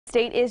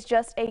State is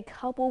just a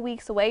couple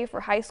weeks away for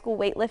high school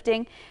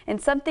weightlifting,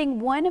 and something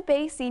one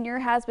Bay senior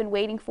has been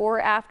waiting for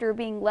after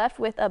being left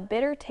with a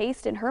bitter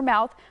taste in her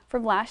mouth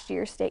from last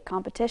year's state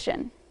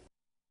competition.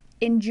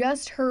 In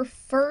just her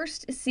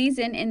first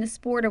season in the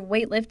sport of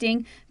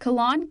weightlifting,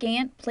 Kalon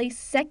Gant placed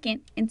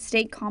second in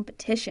state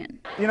competition.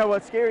 You know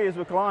what's scary is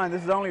with Kalon,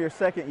 this is only her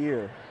second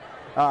year.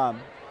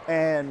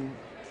 And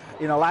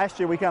you know, last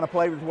year we kind of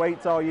played with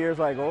weights all year. It's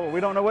like, oh, we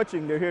don't know what you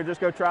can do here,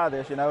 just go try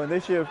this, you know. And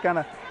this year we've kind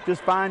of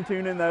just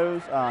fine-tuning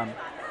those.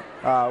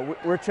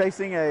 We're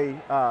chasing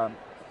a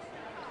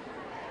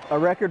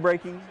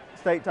record-breaking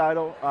state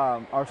title,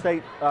 our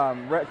state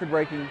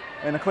record-breaking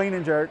in a clean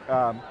and jerk.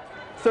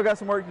 Still got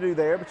some work to do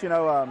there, but you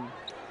know,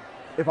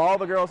 if all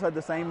the girls had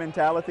the same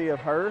mentality of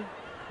her,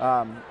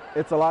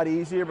 it's a lot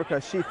easier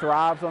because she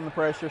thrives on the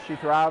pressure, she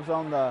thrives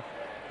on the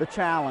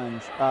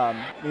challenge,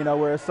 you know,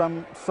 whereas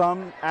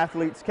some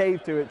athletes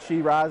cave to it, she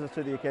rises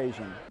to the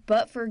occasion.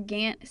 But for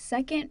Gant,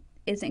 second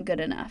isn't good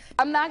enough.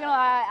 I'm not gonna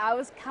lie, I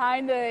was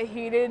kind of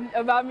heated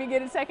about me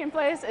getting second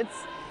place.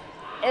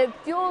 It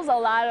fuels a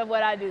lot of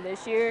what I do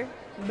this year,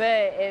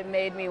 but it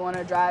made me want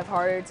to drive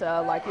harder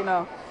to, like, you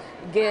know,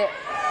 get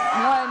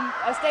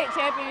a state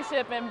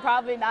championship and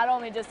probably not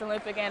only just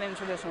Olympic and in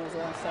traditional as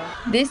well.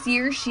 So this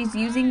year she's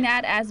using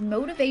that as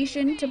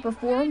motivation to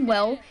perform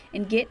well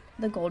and get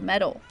the gold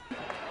medal.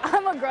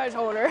 I'm a grudge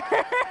holder.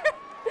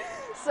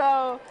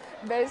 So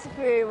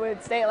basically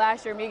with state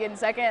last year, me getting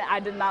second, I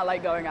did not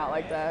like going out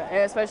like that. And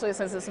especially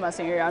since this is my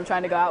senior year, I'm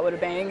trying to go out with a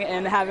bang,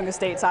 and having a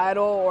state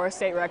title or a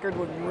state record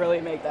would really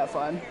make that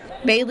fun.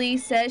 Bailey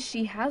says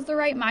she has the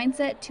right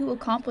mindset to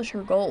accomplish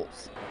her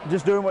goals.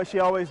 Just doing what she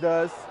always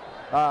does.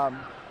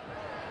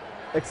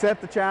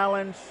 Accept the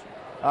challenge.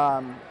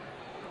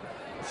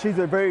 She's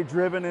a very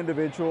driven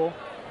individual,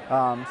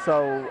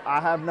 so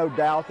I have no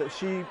doubt that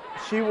she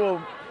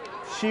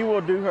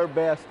will do her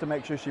best to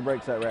make sure she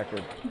breaks that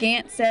record.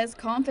 Gant says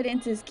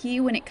confidence is key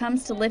when it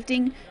comes to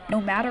lifting, no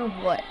matter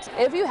what.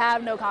 If you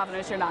have no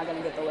confidence, you're not going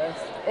to get the lift.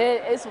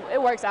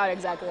 It works out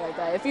exactly like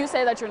that. If you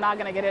say that you're not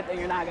going to get it, then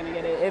you're not going to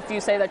get it. If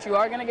you say that you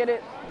are going to get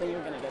it, then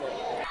you're going to get it.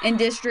 In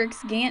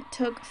districts, Gant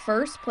took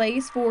first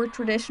place for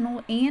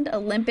traditional and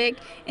Olympic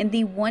in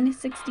the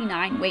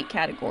 169 weight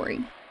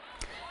category.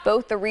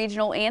 Both the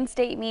regional and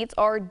state meets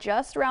are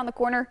just around the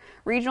corner.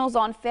 Regionals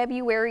on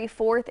February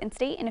 4th and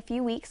state in a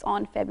few weeks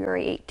on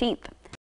February 18th.